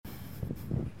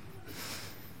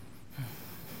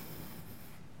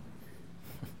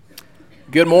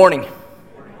Good morning.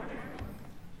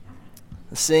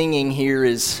 The singing here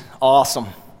is awesome.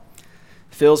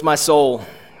 Fills my soul.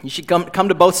 You should come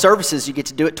to both services. You get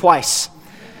to do it twice.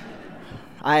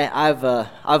 I've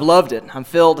loved it. I'm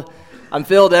filled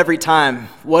every time.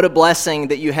 What a blessing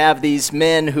that you have these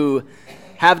men who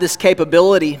have this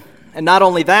capability, and not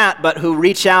only that, but who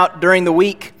reach out during the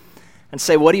week and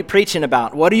say, "What are you preaching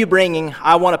about? What are you bringing?"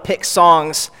 I want to pick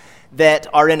songs that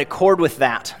are in accord with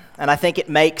that, and I think it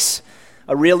makes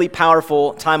a really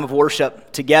powerful time of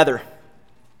worship together.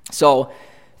 So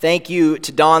thank you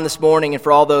to Don this morning and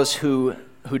for all those who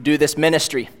do this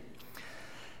ministry.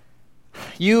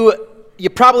 You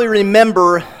probably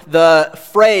remember the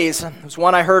phrase, it was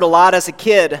one I heard a lot as a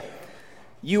kid,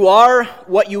 "You are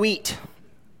what you eat."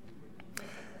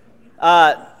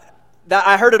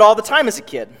 I heard it all the time as a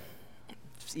kid.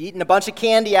 Eating a bunch of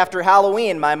candy after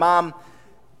Halloween, my mom,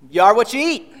 "You are what you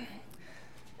eat."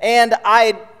 And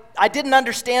I didn't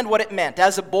understand what it meant.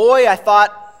 As a boy, I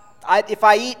thought, if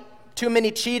I eat too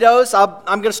many Cheetos,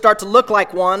 I'm going to start to look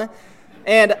like one.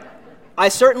 And I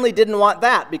certainly didn't want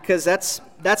that, because that's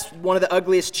one of the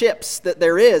ugliest chips that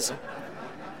there is.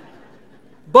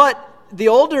 But the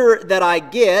older that I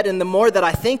get and the more that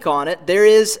I think on it, there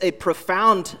is a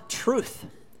profound truth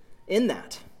in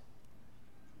that.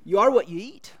 You are what you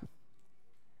eat.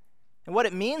 And what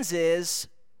it means is,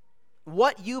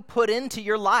 what you put into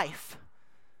your life,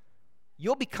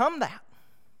 you'll become that.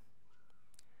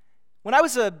 When I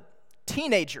was a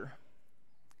teenager,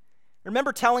 I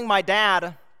remember telling my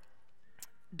dad,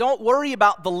 "Don't worry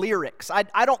about the lyrics.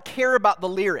 I don't care about the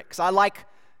lyrics. I like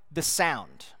the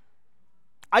sound.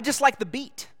 I just like the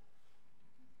beat."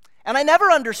 And I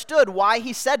never understood why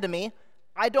he said to me,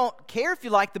 "I don't care if you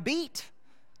like the beat.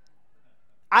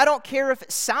 I don't care if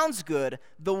it sounds good.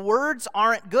 The words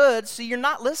aren't good, so you're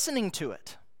not listening to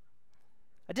it."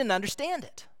 I didn't understand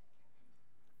it.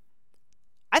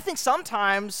 I think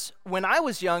sometimes when I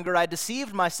was younger, I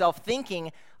deceived myself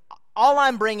thinking all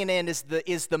I'm bringing in is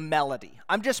the melody.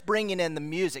 I'm just bringing in the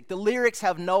music. The lyrics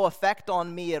have no effect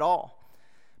on me at all.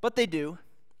 But they do.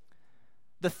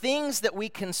 The things that we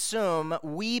consume,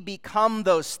 we become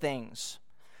those things.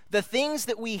 The things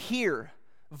that we hear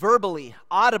verbally,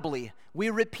 audibly, we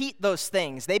repeat those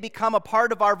things. They become a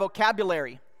part of our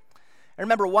vocabulary. I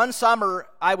remember one summer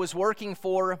I was working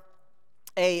for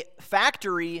a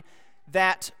factory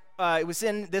that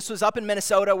this was up in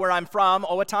Minnesota, where I'm from,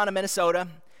 Owatonna, Minnesota.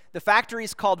 The factory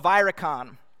is called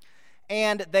Viracon,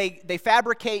 and they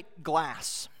fabricate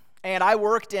glass. And I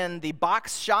worked in the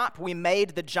box shop. We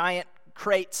made the giant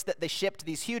crates that they shipped,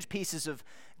 these huge pieces of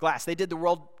glass. They did the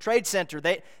World Trade Center.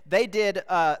 They did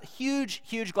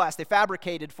huge glass. They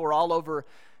fabricated for all over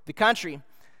the country.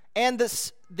 And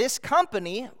this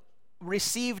company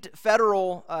received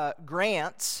federal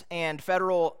grants and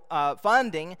federal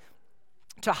funding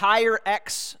to hire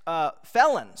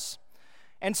ex-felons.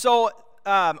 And so,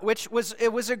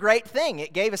 it was a great thing.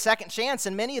 It gave a second chance,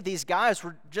 and many of these guys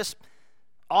were just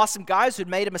awesome guys who'd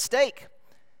made a mistake.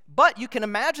 But you can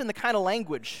imagine the kind of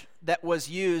language that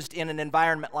was used in an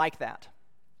environment like that.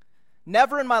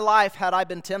 Never in my life had I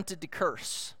been tempted to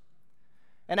curse.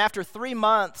 And after 3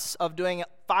 months of doing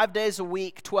 5 days a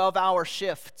week, 12-hour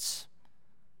shifts,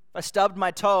 I stubbed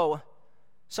my toe,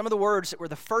 some of the words that were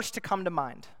the first to come to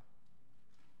mind.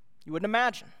 You wouldn't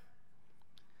imagine.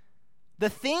 The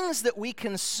things that we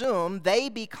consume, they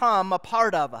become a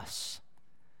part of us.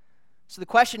 So the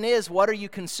question is, what are you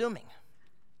consuming?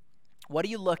 What do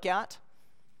you look at?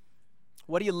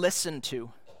 What do you listen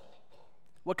to?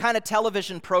 What kind of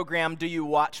television program do you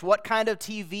watch? What kind of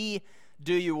TV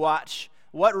do you watch?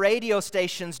 What radio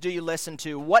stations do you listen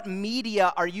to? What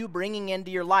media are you bringing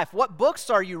into your life? What books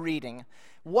are you reading?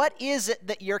 What is it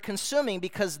that you're consuming?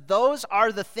 Because those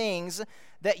are the things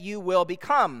that you will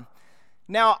become.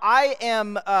 Now, I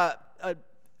am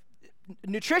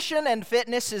nutrition and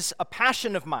fitness is a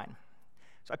passion of mine.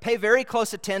 So I pay very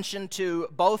close attention to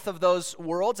both of those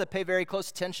worlds. I pay very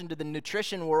close attention to the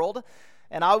nutrition world,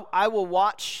 and I will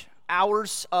watch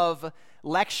hours of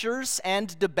lectures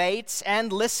and debates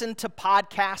and listen to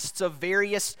podcasts of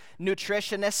various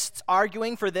nutritionists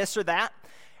arguing for this or that.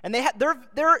 And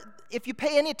if you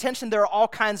pay any attention, there are all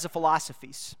kinds of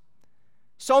philosophies.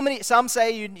 Some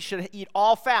say you should eat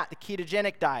all fat, the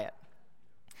ketogenic diet.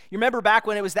 You remember back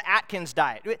when it was the Atkins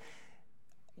diet.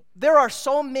 There are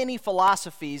so many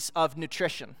philosophies of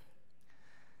nutrition.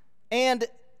 And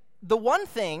the one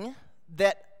thing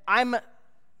that I'm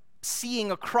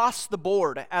seeing across the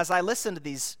board as I listen to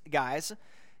these guys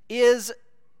is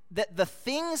that the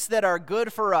things that are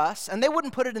good for us, and they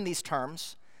wouldn't put it in these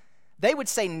terms, they would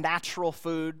say natural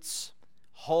foods,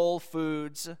 whole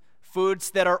foods,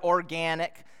 foods that are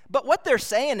organic. But what they're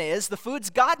saying is the foods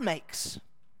God makes.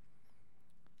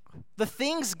 The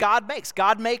things God makes.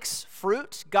 God makes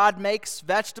fruit. God makes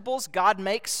vegetables. God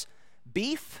makes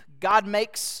beef. God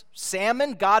makes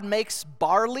salmon. God makes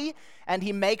barley. And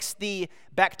he makes the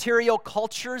bacterial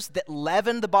cultures that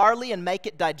leaven the barley and make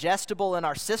it digestible in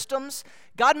our systems.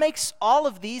 God makes all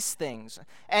of these things.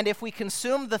 And if we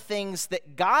consume the things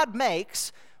that God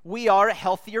makes, we are a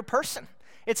healthier person.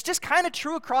 It's just kind of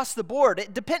true across the board.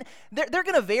 They're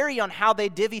going to vary on how they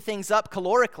divvy things up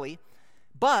calorically,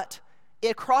 but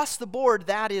across the board,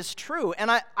 that is true. And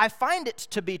I find it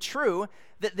to be true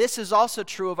that this is also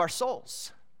true of our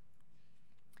souls.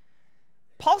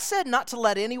 Paul said not to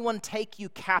let anyone take you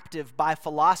captive by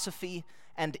philosophy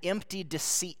and empty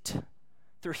deceit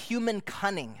through human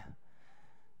cunning.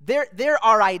 There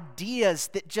are ideas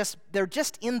that they're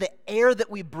just in the air that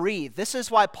we breathe. This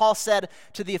is why Paul said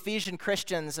to the Ephesian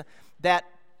Christians that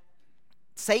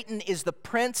Satan is the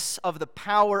prince of the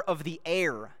power of the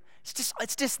air.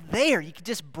 It's just there. You can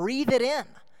just breathe it in.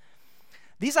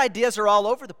 These ideas are all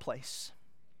over the place.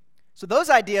 So those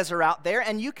ideas are out there,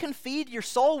 and you can feed your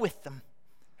soul with them.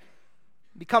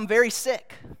 Become very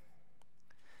sick.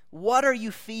 What are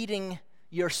you feeding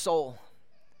your soul?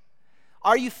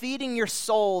 Are you feeding your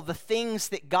soul the things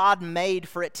that God made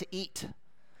for it to eat?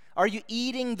 Are you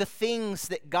eating the things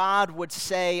that God would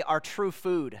say are true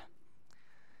food?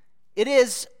 It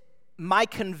is my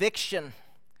conviction,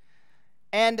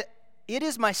 and it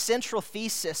is my central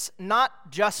thesis,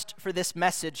 not just for this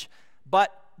message,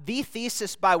 but the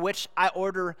thesis by which I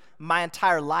order my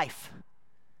entire life,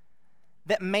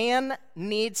 that man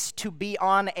needs to be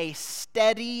on a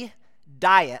steady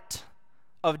diet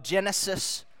of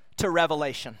Genesis to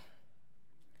Revelation.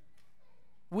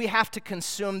 We have to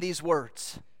consume these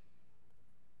words.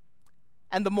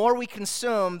 And the more we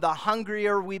consume, the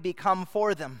hungrier we become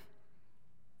for them.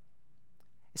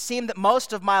 It seemed that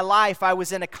most of my life I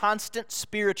was in a constant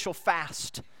spiritual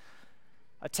fast.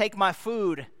 I take my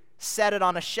food, set it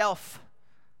on a shelf.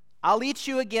 I'll eat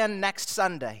you again next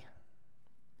Sunday.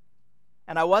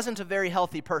 And I wasn't a very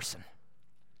healthy person.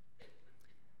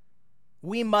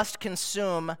 We must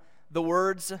consume the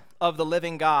words of the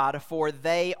living God, for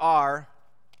they are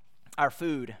our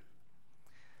food.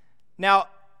 Now,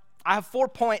 I have 4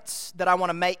 points that I want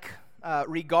to make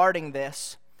regarding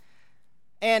this.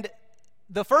 And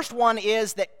the first one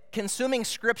is that consuming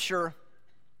Scripture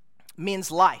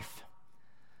means life.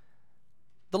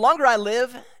 The longer I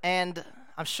live, and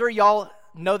I'm sure y'all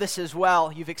know this as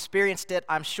well, you've experienced it,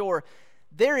 I'm sure,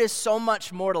 there is so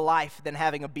much more to life than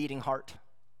having a beating heart.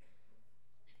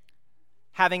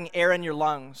 Having air in your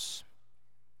lungs,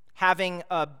 having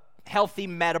a healthy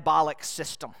metabolic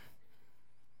system.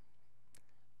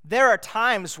 There are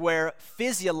times where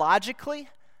physiologically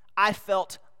I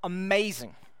felt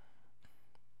amazing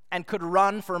and could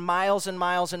run for miles and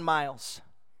miles and miles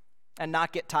and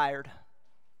not get tired.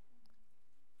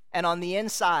 And on the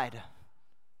inside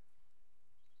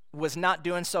was not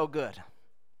doing so good.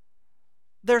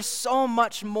 There's so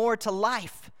much more to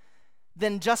life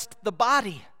than just the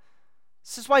body.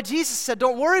 This is why Jesus said,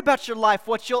 don't worry about your life,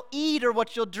 what you'll eat or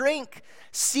what you'll drink.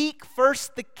 Seek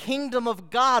first the kingdom of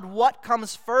God. What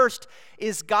comes first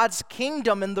is God's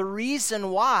kingdom, and the reason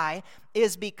why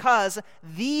is because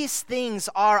these things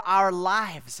are our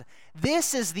lives.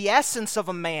 This is the essence of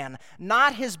a man,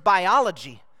 not his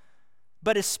biology,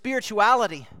 but his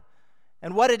spirituality.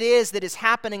 And what it is that is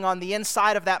happening on the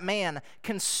inside of that man.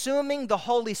 Consuming the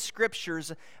Holy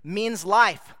Scriptures means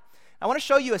life. I want to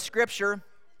show you a scripture.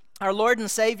 Our Lord and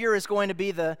Savior is going to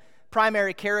be the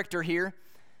primary character here.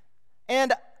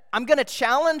 And I'm going to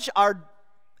challenge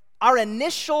our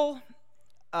initial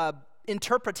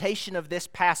interpretation of this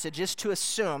passage is to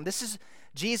assume this is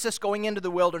Jesus going into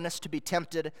the wilderness to be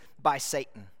tempted by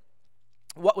Satan.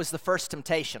 What was the first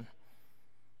temptation?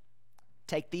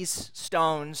 Take these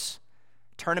stones,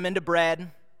 turn them into bread.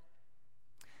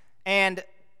 And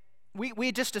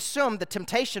we just assumed the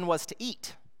temptation was to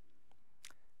eat.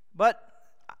 But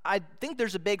I think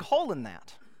there's a big hole in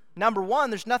that. Number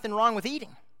one, there's nothing wrong with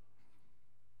eating.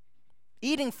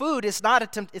 Eating food is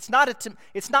it's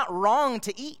not wrong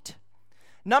to eat.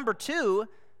 Number two,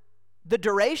 the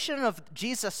duration of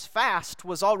Jesus' fast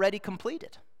was already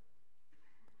completed.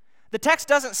 The text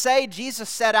doesn't say Jesus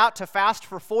set out to fast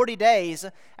for 40 days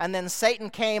and then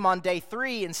Satan came on day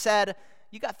 3 and said,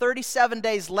 you got 37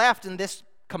 days left in this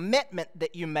commitment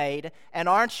that you made, and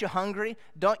aren't you hungry?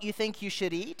 Don't you think you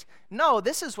should eat? No,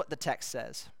 this is what the text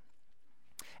says.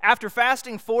 After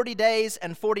fasting 40 days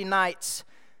and 40 nights,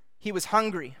 he was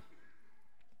hungry.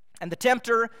 And the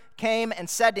tempter came and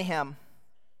said to him,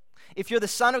 If you're the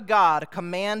Son of God,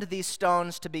 command these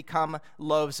stones to become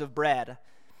loaves of bread."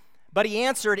 But he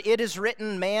answered, "It is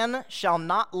written, man shall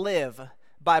not live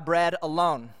by bread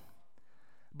alone,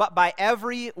 but by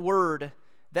every word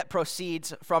that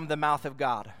proceeds from the mouth of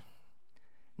God."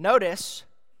 Notice,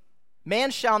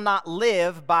 man shall not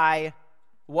live by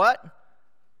what?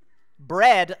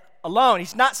 Bread alone.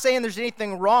 He's not saying there's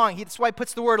anything wrong. That's why he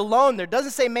puts the word alone there. It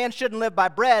doesn't say man shouldn't live by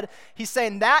bread. He's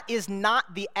saying that is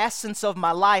not the essence of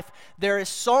my life. There is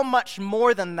so much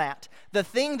more than that. The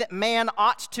thing that man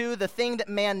ought to, the thing that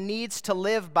man needs to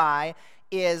live by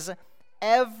is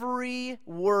every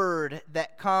word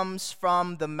that comes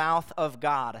from the mouth of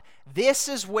God. This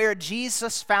is where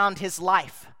Jesus found his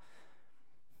life.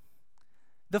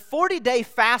 The 40-day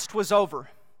fast was over.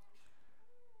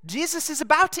 Jesus is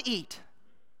about to eat.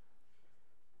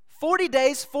 40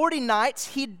 days, 40 nights,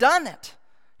 he'd done it.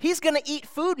 He's going to eat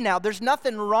food now. There's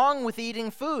nothing wrong with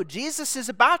eating food. Jesus is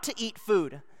about to eat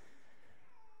food.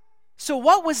 So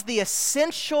what was the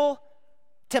essential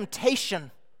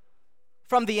temptation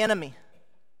from the enemy?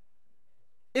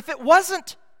 If it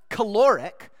wasn't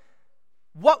caloric,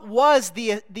 what was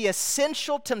the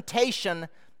essential temptation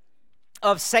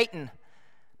of Satan?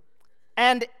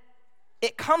 And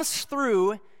it comes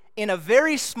through in a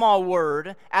very small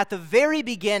word at the very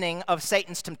beginning of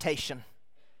Satan's temptation.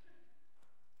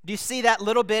 Do you see that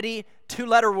little bitty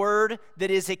two-letter word that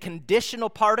is a conditional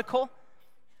particle?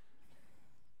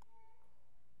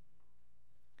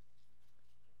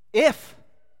 If.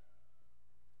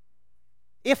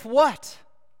 If what?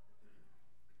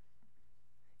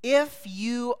 If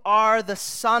you are the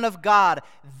Son of God.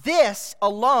 This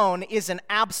alone is an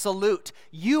absolute.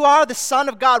 You are the Son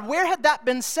of God. Where had that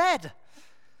been said?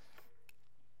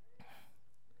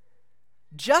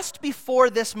 Just before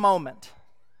this moment,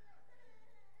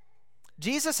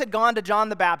 Jesus had gone to John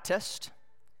the Baptist,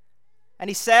 and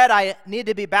he said, "I need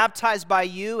to be baptized by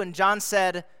you." And John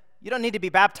said, "You don't need to be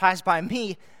baptized by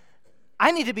me.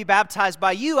 I need to be baptized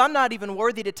by you. I'm not even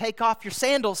worthy to take off your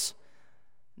sandals."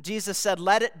 Jesus said,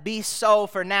 "Let it be so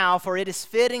for now, for it is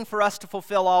fitting for us to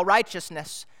fulfill all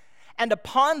righteousness." And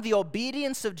upon the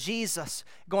obedience of Jesus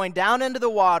going down into the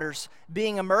waters,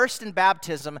 being immersed in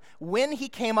baptism, when he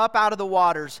came up out of the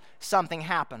waters, something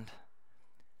happened.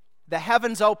 The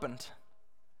heavens opened,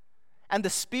 and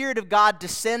the Spirit of God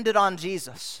descended on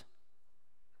Jesus.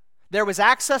 There was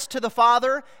access to the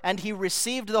Father, and he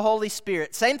received the Holy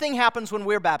Spirit. Same thing happens when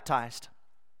we're baptized.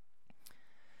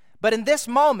 But in this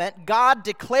moment, God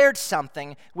declared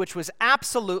something which was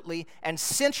absolutely and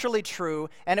centrally true,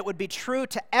 and it would be true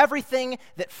to everything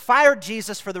that fired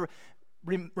Jesus for the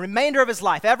remainder of his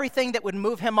life, everything that would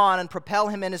move him on and propel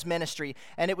him in his ministry.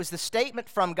 And it was the statement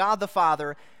from God the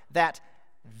Father that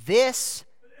this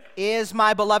is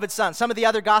my beloved Son. Some of the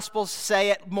other Gospels say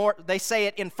it more, they say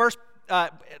it in first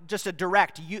just a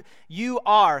direct, you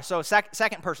are, so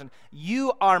second person,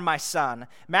 you are my son.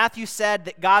 Matthew said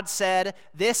that God said,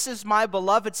 "This is my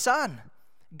beloved Son."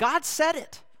 God said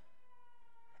it.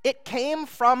 It came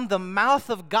from the mouth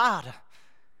of God.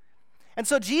 And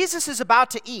so Jesus is about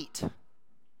to eat,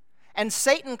 and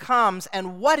Satan comes,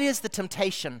 and what is the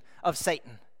temptation of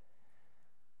Satan?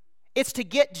 It's to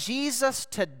get Jesus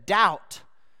to doubt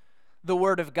the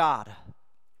word of God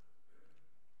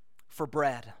for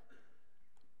bread.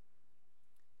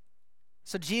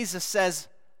 So Jesus says,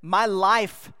 my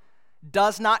life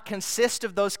does not consist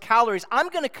of those calories. I'm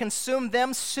going to consume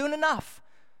them soon enough.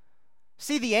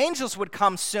 See, the angels would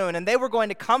come soon, and they were going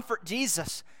to comfort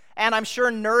Jesus, and I'm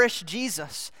sure nourish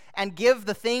Jesus, and give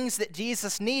the things that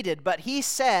Jesus needed. But he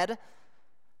said,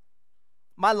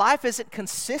 my life isn't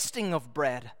consisting of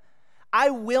bread. I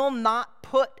will not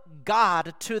put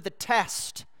God to the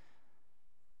test,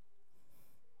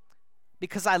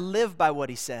 because I live by what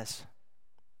he says.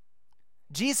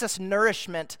 Jesus'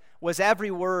 nourishment was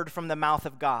every word from the mouth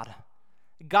of God.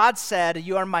 God said,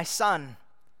 "You are my son,"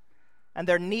 and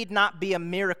there need not be a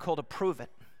miracle to prove it.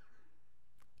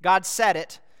 God said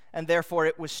it, and therefore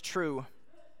it was true.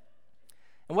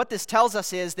 And what this tells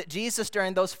us is that Jesus,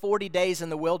 during those 40 days in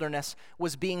the wilderness,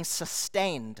 was being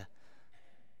sustained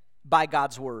by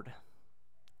God's word.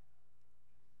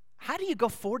 How do you go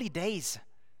 40 days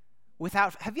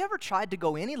without, have you ever tried to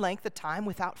go any length of time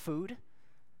without food?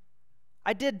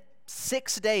 I did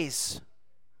 6 days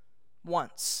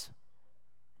once.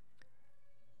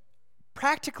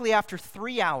 Practically after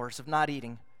 3 hours of not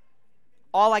eating,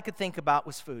 all I could think about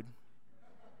was food.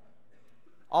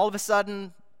 All of a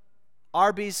sudden,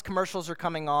 Arby's commercials are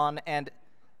coming on, and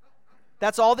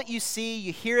that's all that you see.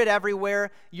 You hear it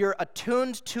everywhere. You're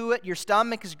attuned to it. Your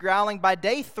stomach is growling. By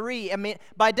day 3,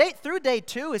 through day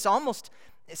 2,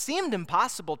 it seemed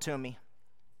impossible to me.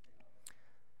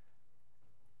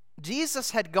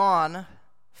 Jesus had gone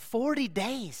 40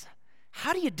 days.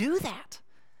 How do you do that?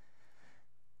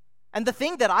 And the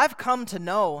thing that I've come to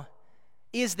know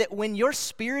is that when your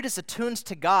spirit is attuned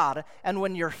to God, and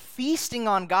when you're feasting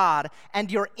on God, and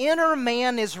your inner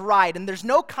man is right, and there's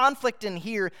no conflict in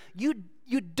here,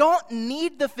 you don't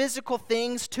need the physical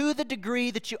things to the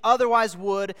degree that you otherwise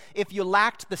would if you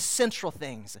lacked the central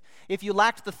things, if you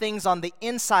lacked the things on the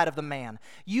inside of the man.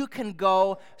 You can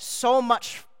go so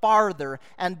much farther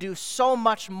and do so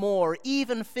much more,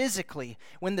 even physically,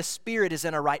 when the spirit is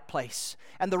in a right place.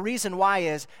 And the reason why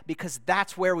is because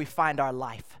that's where we find our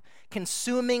life.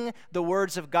 Consuming the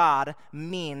words of God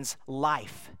means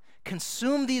life.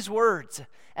 Consume these words,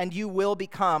 and you will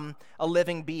become a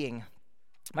living being.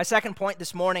 My second point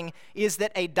this morning is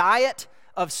that a diet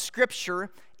of Scripture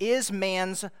is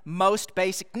man's most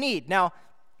basic need. Now,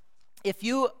 if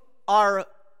you are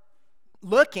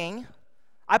looking,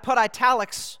 I put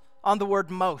italics on the word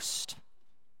most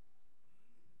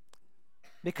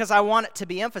because I want it to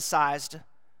be emphasized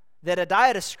that a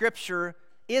diet of Scripture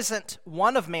isn't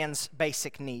one of man's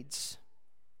basic needs.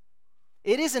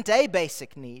 It isn't a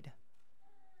basic need.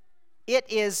 It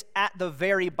is at the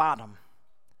very bottom.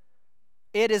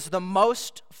 It is the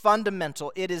most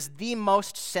fundamental. It is the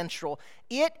most central.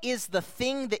 It is the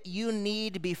thing that you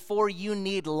need before you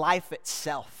need life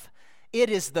itself. It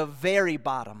is the very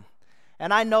bottom.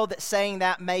 And I know that saying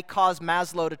that may cause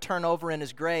Maslow to turn over in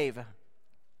his grave.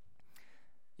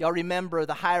 Y'all remember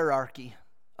the hierarchy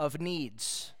of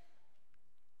needs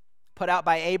put out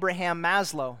by Abraham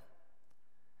Maslow.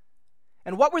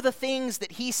 And what were the things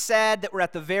that he said that were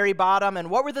at the very bottom,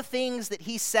 and what were the things that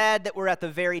he said that were at the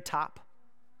very top?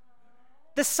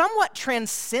 The somewhat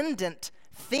transcendent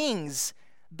things,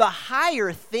 the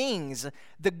higher things,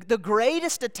 the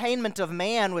greatest attainment of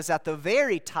man was at the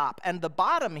very top, and the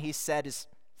bottom, he said, is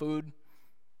food,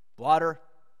 water.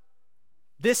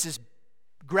 This is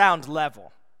ground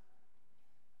level.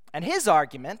 And his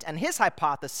argument and his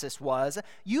hypothesis was,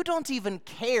 you don't even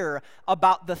care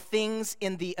about the things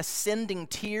in the ascending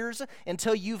tiers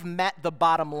until you've met the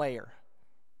bottom layer.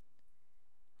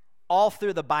 All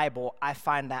through the Bible, I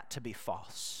find that to be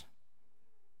false.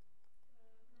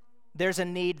 There's a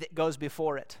need that goes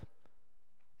before it,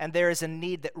 and there is a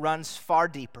need that runs far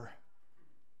deeper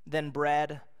than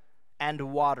bread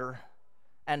and water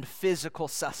and physical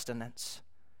sustenance.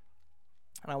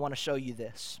 And I want to show you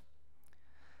this.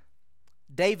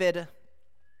 David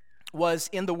was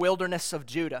in the wilderness of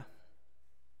Judah.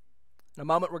 In a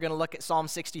moment, we're going to look at Psalm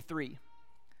 63.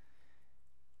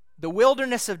 The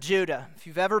wilderness of Judah, if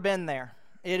you've ever been there,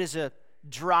 it is a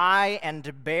dry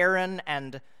and barren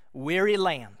and weary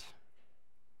land.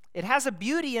 It has a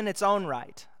beauty in its own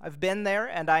right. I've been there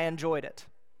and I enjoyed it.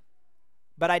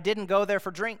 But I didn't go there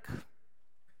for drink,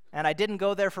 and I didn't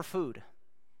go there for food.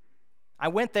 I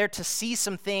went there to see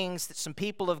some things that some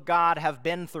people of God have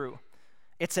been through.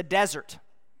 It's a desert.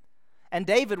 And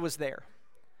David was there.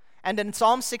 And in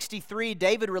Psalm 63,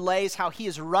 David relays how he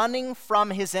is running from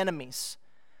his enemies.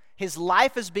 His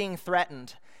life is being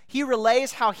threatened. He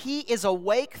relays how he is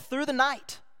awake through the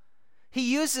night.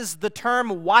 He uses the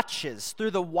term watches,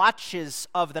 through the watches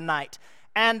of the night.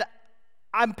 And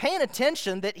I'm paying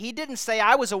attention that he didn't say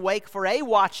I was awake for a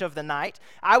watch of the night.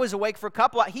 I was awake for a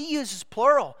couple. He uses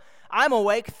plural. I'm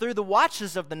awake through the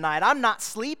watches of the night. I'm not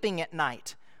sleeping at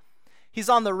night. He's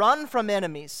on the run from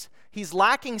enemies. He's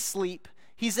lacking sleep.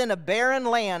 He's in a barren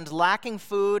land, lacking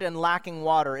food and lacking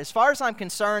water. As far as I'm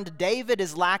concerned, David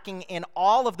is lacking in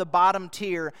all of the bottom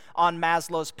tier on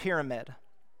Maslow's pyramid.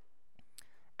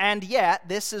 And yet,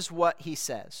 this is what he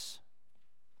says.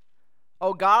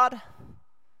 Oh God,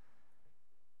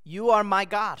 you are my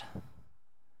God.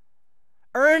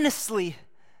 Earnestly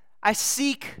I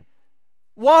seek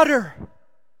water.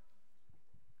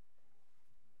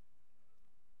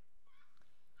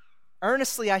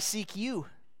 Earnestly I seek you.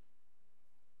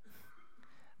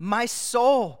 My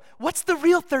soul, what's the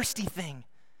real thirsty thing?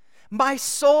 My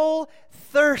soul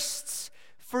thirsts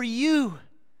for you.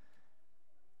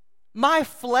 My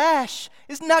flesh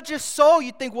is not just soul.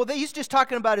 You think, well, he's just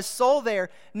talking about his soul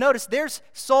there. Notice there's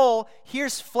soul,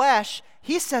 here's flesh.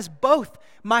 He says both.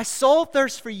 My soul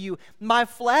thirsts for you. My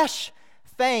flesh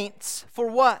faints for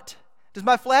what? Does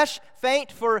my flesh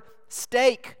faint for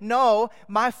steak? No,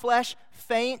 my flesh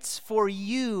faints for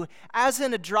you, as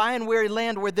in a dry and weary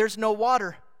land where there's no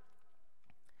water.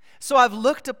 So I've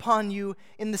looked upon you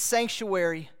in the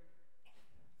sanctuary.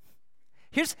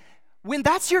 When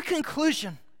that's your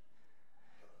conclusion,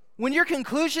 when your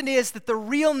conclusion is that the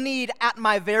real need at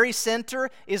my very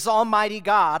center is Almighty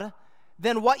God,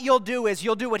 then what you'll do is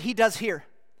you'll do what he does here.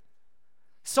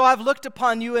 So I've looked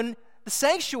upon you in the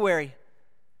sanctuary.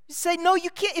 You say, no, you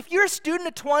can't. If you're a student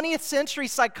of 20th century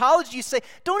psychology, you say,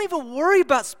 don't even worry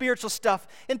about spiritual stuff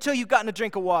until you've gotten a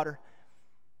drink of water,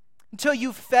 until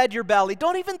you've fed your belly.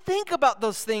 Don't even think about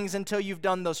those things until you've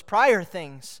done those prior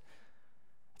things.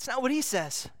 That's not what he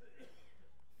says.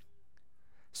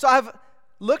 So I've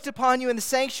looked upon you in the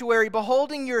sanctuary,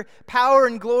 beholding your power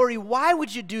and glory. Why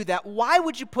would you do that? Why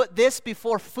would you put this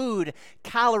before food,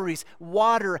 calories,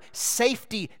 water,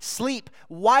 safety, sleep?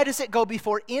 Why does it go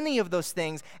before any of those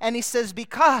things? And he says,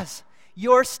 because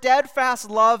your steadfast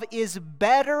love is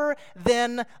better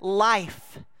than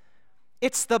life.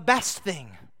 It's the best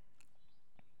thing.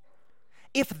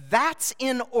 If that's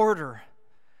in order,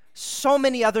 so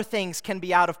many other things can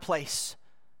be out of place.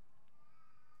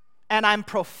 And I'm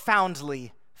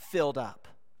profoundly filled up.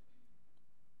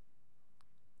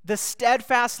 The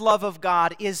steadfast love of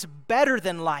God is better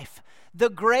than life. The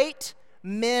great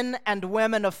men and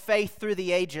women of faith through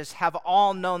the ages have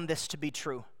all known this to be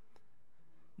true.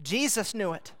 Jesus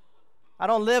knew it. I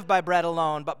don't live by bread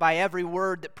alone, but by every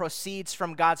word that proceeds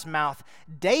from God's mouth.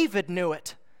 David knew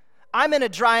it. I'm in a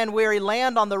dry and weary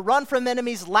land, on the run from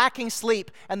enemies, lacking sleep,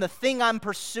 and the thing I'm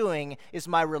pursuing is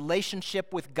my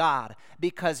relationship with God,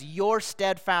 because your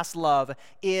steadfast love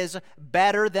is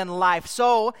better than life.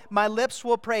 So my lips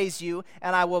will praise you,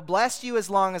 and I will bless you as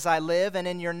long as I live, and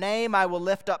in your name I will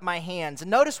lift up my hands. And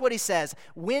notice what he says.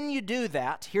 When you do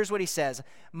that, here's what he says.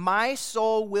 My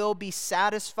soul will be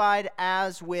satisfied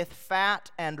as with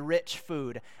fat and rich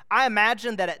food. I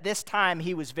imagine that at this time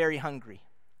he was very hungry.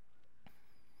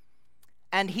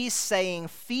 And he's saying,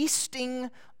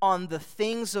 feasting on the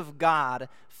things of God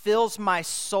fills my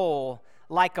soul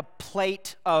like a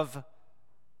plate of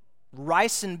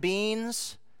rice and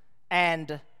beans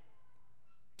and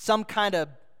some kind of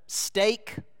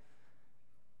steak,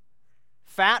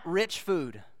 fat, rich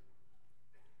food.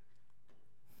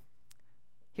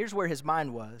 Here's where his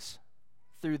mind was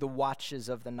through the watches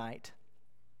of the night.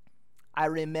 I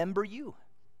remember you.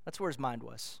 That's where his mind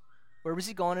was. Where was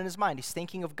he going in his mind? He's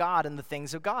thinking of God and the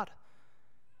things of God.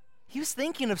 He was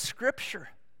thinking of Scripture.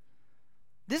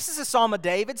 This is a Psalm of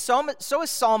David. So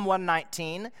is Psalm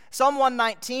 119. Psalm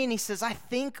 119, he says, I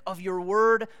think of your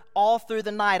word all through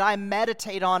the night. I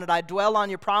meditate on it. I dwell on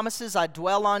your promises. I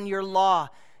dwell on your law.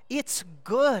 It's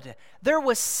good. There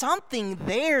was something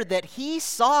there that he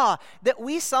saw that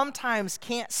we sometimes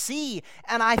can't see.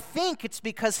 And I think it's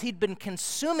because he'd been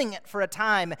consuming it for a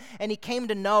time and he came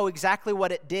to know exactly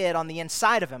what it did on the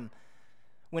inside of him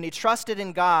when he trusted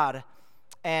in God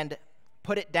and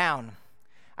put it down.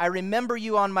 I remember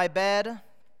you on my bed,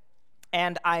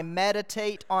 and I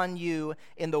meditate on you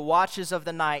in the watches of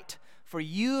the night, for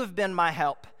you have been my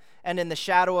help, and in the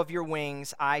shadow of your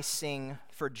wings I sing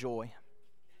for joy.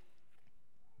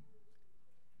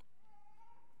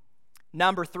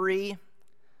 Number 3,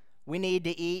 we need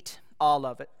to eat all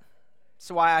of it. That's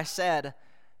why I said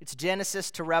it's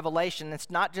Genesis to Revelation. It's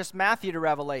not just Matthew to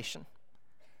Revelation.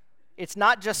 It's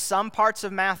not just some parts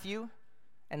of Matthew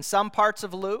and some parts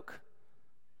of Luke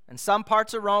and some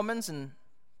parts of Romans and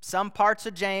some parts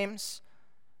of James.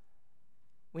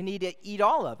 We need to eat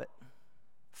all of it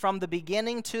from the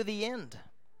beginning to the end.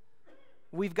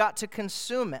 We've got to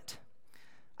consume it.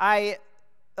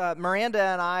 Miranda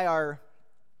and I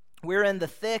we're in the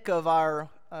thick of our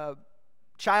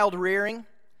child rearing.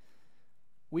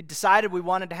 We decided we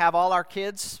wanted to have all our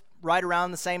kids right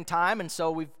around the same time, and so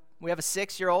we have a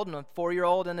 6-year-old and a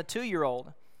 4-year-old and a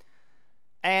 2-year-old.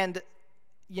 And,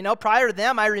 you know, prior to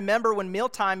them, I remember when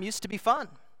mealtime used to be fun.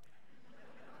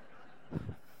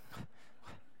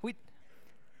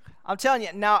 I'm telling you,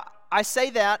 now, I say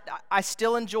that, I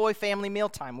still enjoy family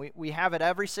mealtime. We have it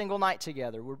every single night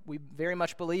together. We very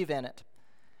much believe in it.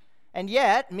 And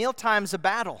yet, mealtime's a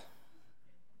battle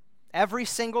every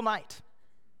single night.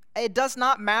 It does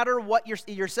not matter what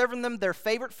you're serving them their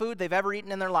favorite food they've ever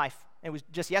eaten in their life. It was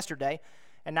just yesterday,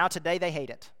 and now today they hate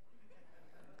it.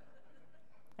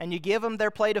 And you give them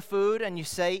their plate of food, and you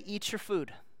say, eat your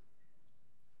food.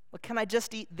 Well, can I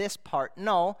just eat this part?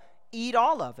 No, eat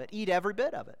all of it. Eat every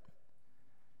bit of it.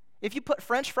 If you put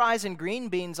French fries and green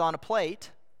beans on a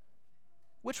plate,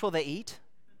 which will they eat?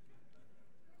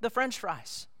 The French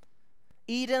fries.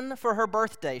 Eden, for her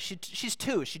birthday, she's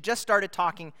 2. She just started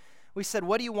talking. We said,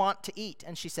 what do you want to eat?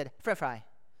 And she said, French fry.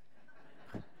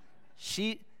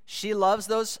 She loves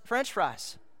those French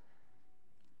fries.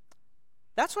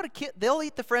 That's what a kid, they'll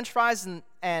eat the French fries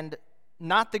and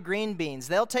not the green beans.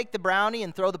 They'll take the brownie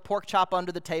and throw the pork chop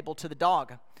under the table to the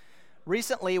dog.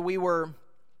 Recently, we were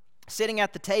sitting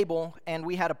at the table, and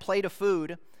we had a plate of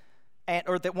food,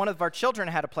 or that one of our children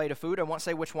had a plate of food. I won't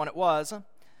say which one it was.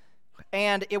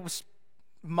 And it was,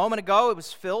 a moment ago, it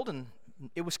was filled, and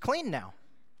it was clean now.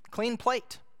 clean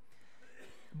plate.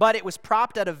 But it was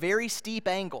propped at a very steep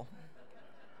angle.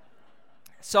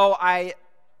 So I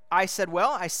said,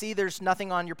 well, I see there's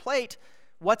nothing on your plate.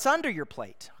 What's under your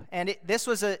plate? And this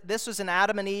was an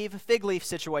Adam and Eve fig leaf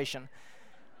situation.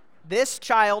 This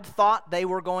child thought they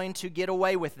were going to get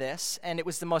away with this, and it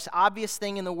was the most obvious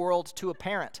thing in the world to a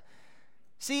parent.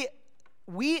 See,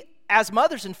 we as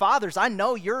mothers and fathers, I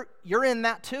know you're in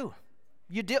that too.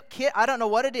 I don't know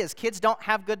what it is. Kids don't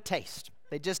have good taste.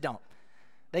 They just don't.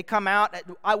 They come out.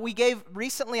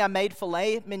 Recently I made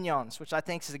filet mignons, which I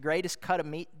think is the greatest cut of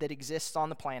meat that exists on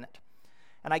the planet.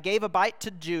 And I gave a bite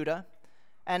to Judah,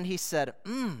 and he said,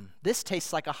 this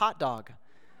tastes like a hot dog.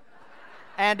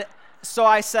 And so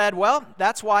I said, well,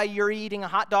 that's why you're eating a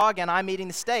hot dog and I'm eating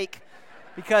the steak,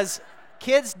 because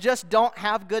kids just don't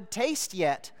have good taste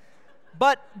yet.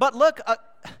 But look,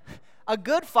 a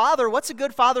good father, what's a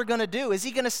good father going to do? Is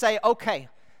he going to say, okay,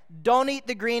 don't eat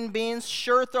the green beans,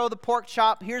 sure, throw the pork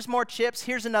chop, here's more chips,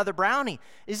 here's another brownie?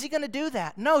 Is he going to do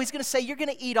that? No, he's going to say, you're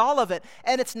going to eat all of it.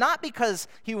 And it's not because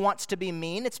he wants to be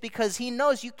mean, it's because he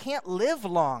knows you can't live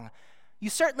long. You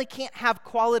certainly can't have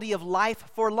quality of life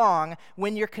for long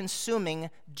when you're consuming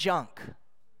junk.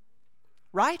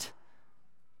 Right?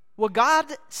 Well,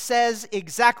 God says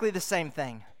exactly the same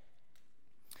thing.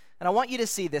 And I want you to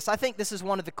see this. I think this is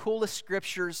one of the coolest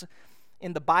scriptures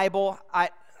in the Bible.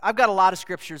 I've got a lot of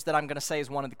scriptures that I'm going to say is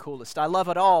one of the coolest. I love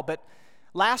it all, but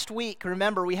last week,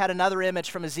 remember, we had another image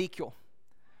from Ezekiel.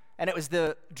 And it was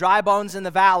the dry bones in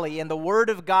the valley and the word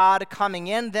of God coming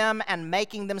in them and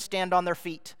making them stand on their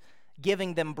feet,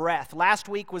 giving them breath. Last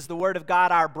week was the word of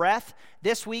God, our breath.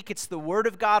 This week, it's the word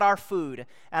of God, our food.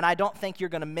 And I don't think you're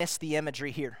going to miss the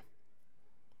imagery here.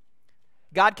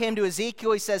 God came to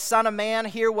Ezekiel. He says, Son of man,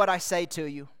 hear what I say to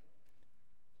you.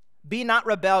 Be not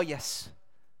rebellious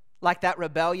like that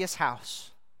rebellious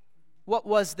house. What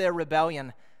was their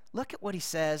rebellion? Look at what he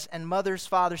says. And mothers,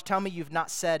 fathers, tell me you've not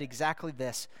said exactly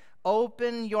this.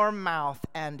 Open your mouth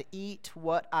and eat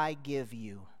what I give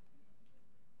you.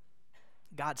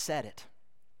 God said it.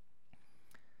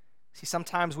 See,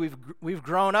 sometimes we've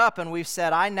grown up and we've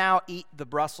said, I now eat the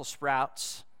Brussels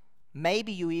sprouts.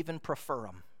 Maybe you even prefer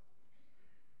them.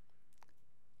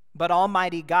 But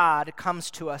Almighty God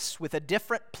comes to us with a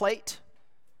different plate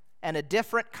and a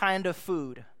different kind of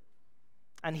food.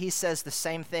 And he says the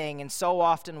same thing. And so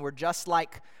often we're just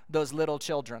like those little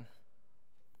children.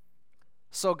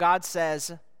 So God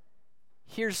says,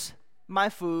 here's my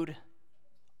food.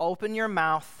 Open your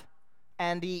mouth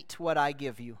and eat what I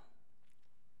give you.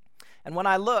 And when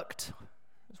I looked,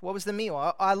 what was the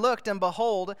meal? I looked, and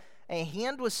behold, a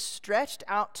hand was stretched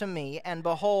out to me, and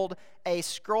behold, a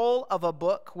scroll of a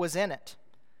book was in it.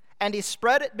 And he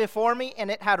spread it before me, and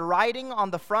it had writing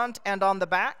on the front and on the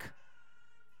back.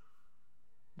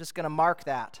 I'm just going to mark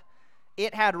that.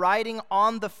 It had writing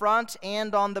on the front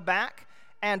and on the back,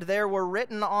 and there were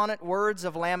written on it words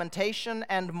of lamentation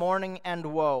and mourning and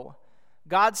woe.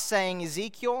 God's saying,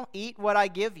 Ezekiel, eat what I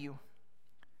give you.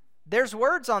 There's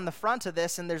words on the front of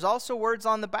this, and there's also words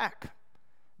on the back.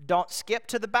 Don't skip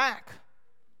to the back.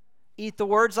 Eat the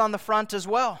words on the front as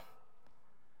well.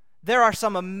 There are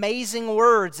some amazing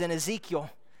words in Ezekiel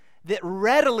that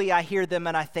readily I hear them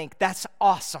and I think, that's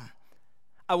awesome.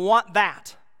 I want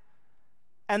that.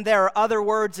 And there are other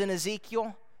words in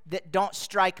Ezekiel that don't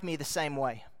strike me the same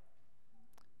way.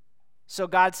 So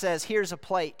God says, here's a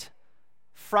plate,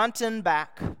 front and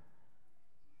back.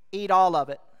 Eat all of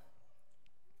it.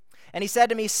 And he said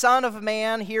to me, Son of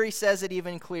man, here he says it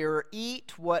even clearer,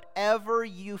 eat whatever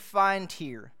you find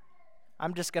here.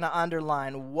 I'm just going to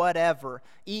underline whatever.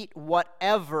 Eat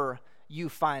whatever you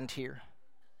find here.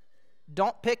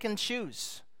 Don't pick and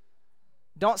choose.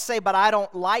 Don't say, but I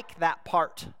don't like that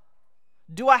part.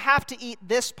 Do I have to eat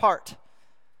this part?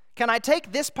 Can I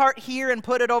take this part here and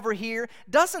put it over here?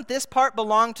 Doesn't this part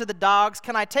belong to the dogs?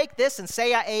 Can I take this and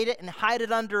say I ate it and hide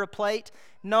it under a plate?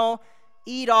 No.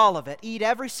 Eat all of it. Eat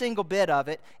every single bit of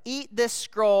it. Eat this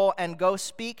scroll and go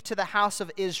speak to the house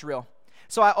of Israel.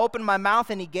 So I opened my mouth,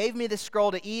 and he gave me the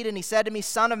scroll to eat, and he said to me,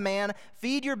 Son of man,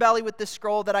 feed your belly with the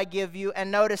scroll that I give you,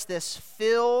 and notice this,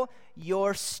 fill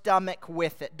your stomach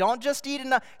with it. Don't just eat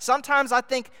enough. Sometimes I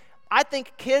think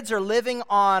kids are living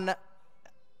on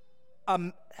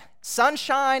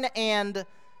sunshine and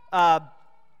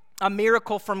a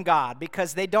miracle from God,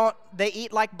 because they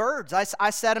eat like birds. I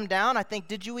set them down. I think,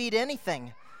 did you eat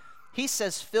anything? He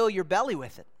says, fill your belly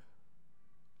with it.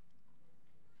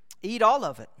 Eat all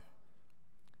of it.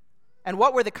 And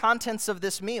what were the contents of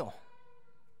this meal?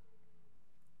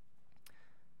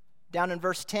 Down in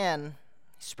verse 10,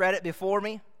 he spread it before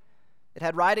me. It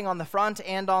had writing on the front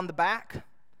and on the back.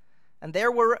 And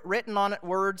there were written on it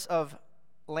words of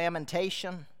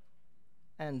lamentation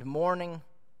and mourning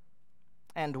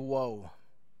and woe.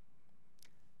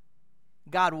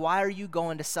 God, why are you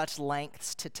going to such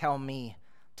lengths to tell me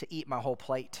to eat my whole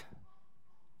plate?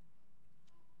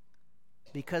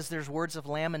 Because there's words of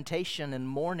lamentation and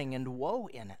mourning and woe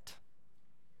in it.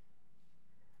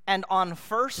 And on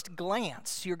first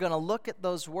glance, you're going to look at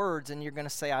those words and you're going to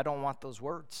say, I don't want those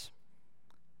words.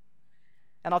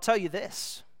 And I'll tell you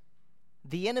this,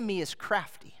 the enemy is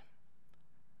crafty.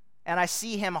 And I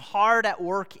see him hard at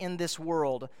work in this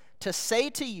world to say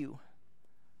to you,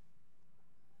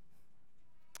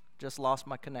 just lost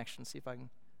my connection, see if I can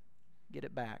get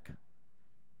it back.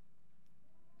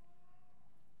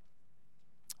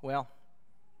 Well,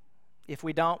 if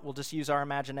we don't, we'll just use our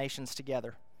imaginations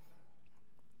together.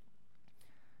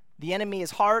 The enemy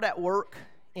is hard at work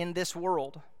in this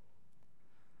world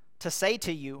to say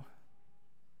to you,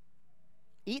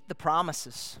 eat the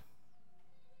promises.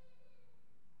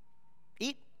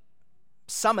 Eat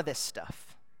some of this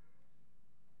stuff.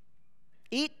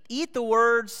 Eat the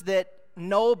words that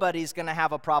nobody's going to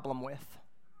have a problem with.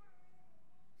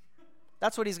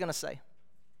 That's what he's going to say.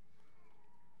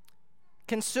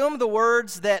 Consume the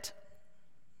words that,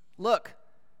 look,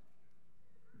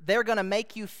 they're going to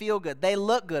make you feel good. They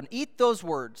look good. Eat those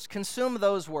words. Consume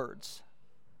those words.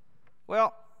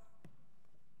 Well,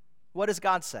 what does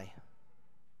God say?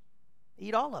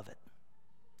 Eat all of it.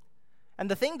 And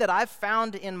the thing that I've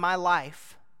found in my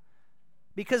life,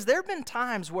 because there have been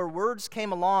times where words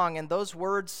came along and those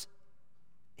words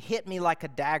hit me like a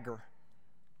dagger.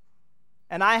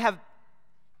 And I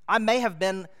may have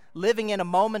been living in a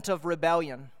moment of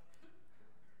rebellion.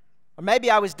 Or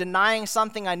maybe I was denying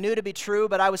something I knew to be true,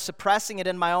 but I was suppressing it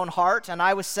in my own heart, and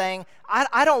I was saying,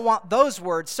 I don't want those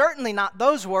words, certainly not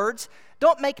those words.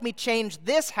 Don't make me change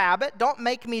this habit. Don't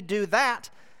make me do that.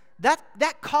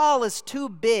 That call is too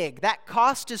big. That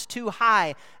cost is too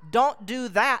high. Don't do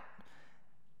that.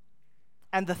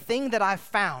 And the thing that I've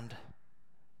found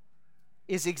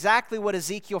is exactly what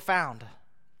Ezekiel found.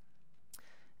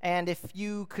 And if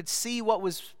you could see what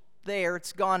was there,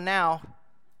 it's gone now.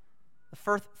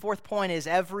 The fourth point is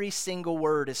every single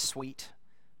word is sweet.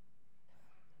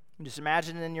 Just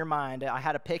imagine it in your mind. I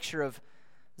had a picture of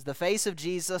the face of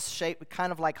Jesus shaped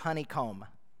kind of like honeycomb.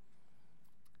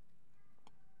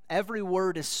 Every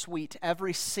word is sweet,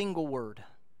 every single word.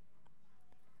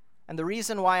 And the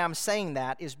reason why I'm saying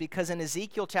that is because in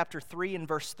Ezekiel chapter 3 and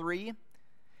verse 3,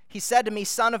 he said to me,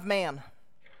 Son of man,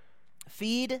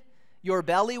 feed your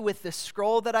belly with the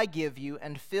scroll that I give you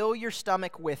and fill your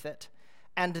stomach with it.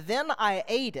 And then I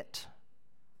ate it.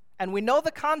 And we know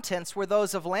the contents were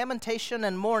those of lamentation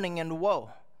and mourning and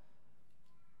woe.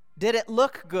 Did it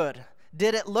look good?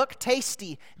 Did it look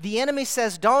tasty? The enemy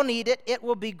says, don't eat it, it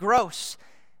will be gross.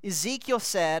 Ezekiel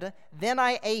said, then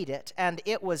I ate it, and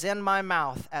it was in my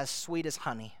mouth as sweet as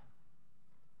honey.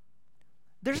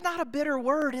 There's not a bitter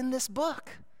word in this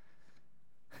book.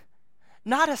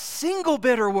 Not a single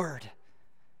bitter word.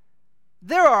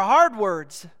 There are hard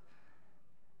words.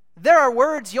 There are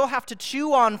words you'll have to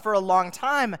chew on for a long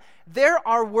time. There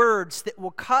are words that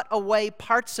will cut away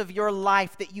parts of your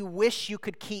life that you wish you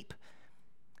could keep.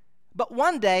 But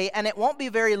one day, and it won't be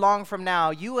very long from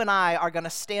now, you and I are going to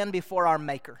stand before our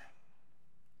Maker.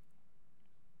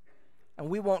 And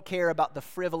we won't care about the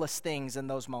frivolous things in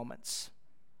those moments.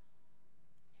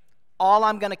 All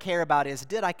I'm going to care about is,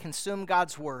 did I consume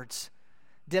God's words?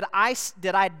 Did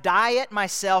I diet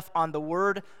myself on the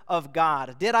Word of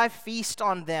God? Did I feast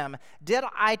on them? Did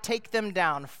I take them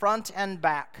down front and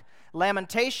back?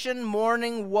 Lamentation,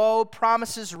 mourning, woe,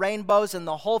 promises, rainbows, and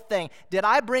the whole thing. Did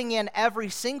I bring in every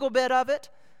single bit of it?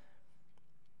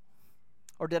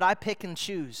 Or did I pick and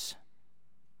choose?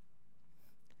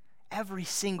 Every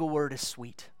single word is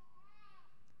sweet.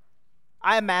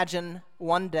 I imagine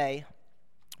one day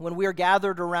when we are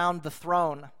gathered around the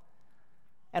throne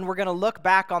and we're going to look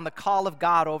back on the call of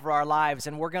God over our lives,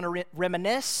 and we're going to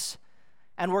reminisce,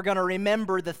 and we're going to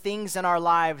remember the things in our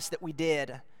lives that we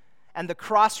did, and the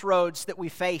crossroads that we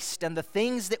faced, and the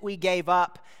things that we gave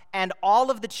up, and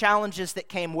all of the challenges that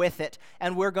came with it,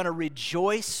 and we're going to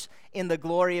rejoice in the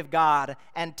glory of God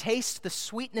and taste the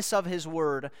sweetness of His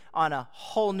Word on a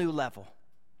whole new level.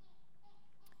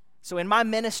 So in my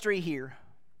ministry here,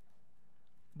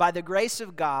 by the grace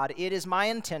of God, it is my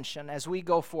intention as we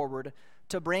go forward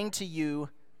to bring to you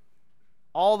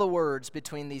all the words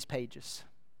between these pages.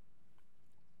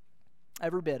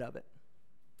 Every bit of it.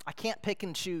 I can't pick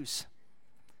and choose.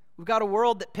 We've got a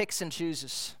world that picks and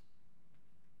chooses.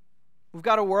 We've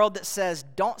got a world that says,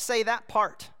 don't say that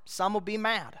part. Some will be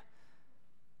mad.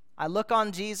 I look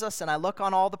on Jesus and I look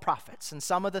on all the prophets, and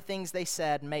some of the things they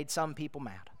said made some people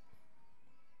mad.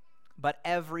 but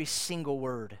every single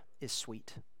word is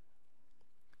sweet.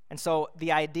 And so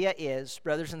the idea is,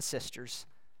 brothers and sisters,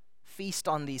 feast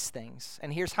on these things.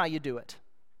 And here's how you do it.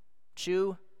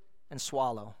 Chew and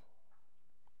swallow.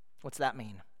 What's that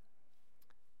mean?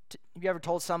 Have you ever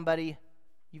told somebody,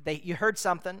 you heard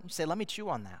something, you say, let me chew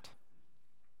on that.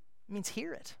 It means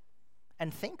hear it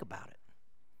and think about it.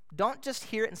 Don't just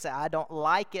hear it and say, I don't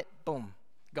like it, boom,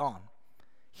 gone.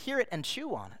 Hear it and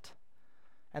chew on it.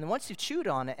 And once you've chewed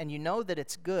on it and you know that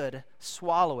it's good,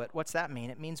 swallow it. What's that mean?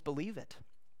 It means believe it.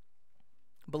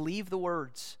 Believe the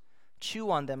words.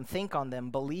 Chew on them, think on them,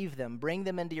 believe them, bring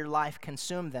them into your life,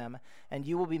 consume them, and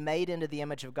you will be made into the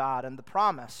image of God. And the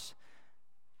promise,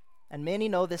 and many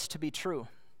know this to be true,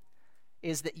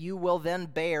 is that you will then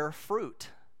bear fruit,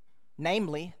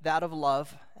 namely that of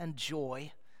love and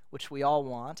joy, which we all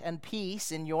want, and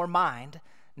peace in your mind,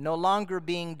 no longer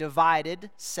being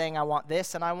divided, saying I want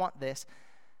this and I want this,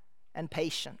 and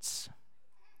patience,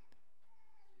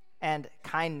 and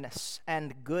kindness,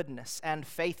 and goodness, and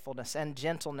faithfulness, and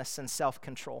gentleness, and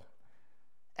self-control.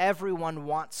 Everyone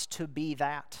wants to be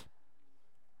that.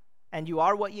 And you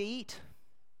are what you eat.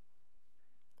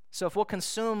 So if we'll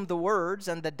consume the words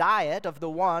and the diet of the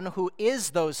one who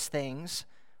is those things,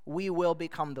 we will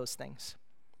become those things.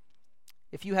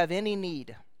 If you have any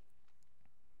need,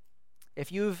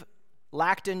 if you've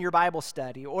lacked in your Bible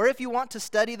study, or if you want to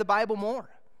study the Bible more,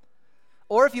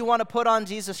 or if you want to put on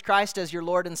Jesus Christ as your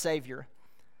Lord and Savior,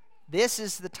 this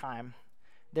is the time.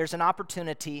 There's an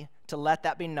opportunity to let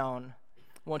that be known.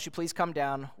 Won't you please come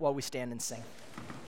down while we stand and sing?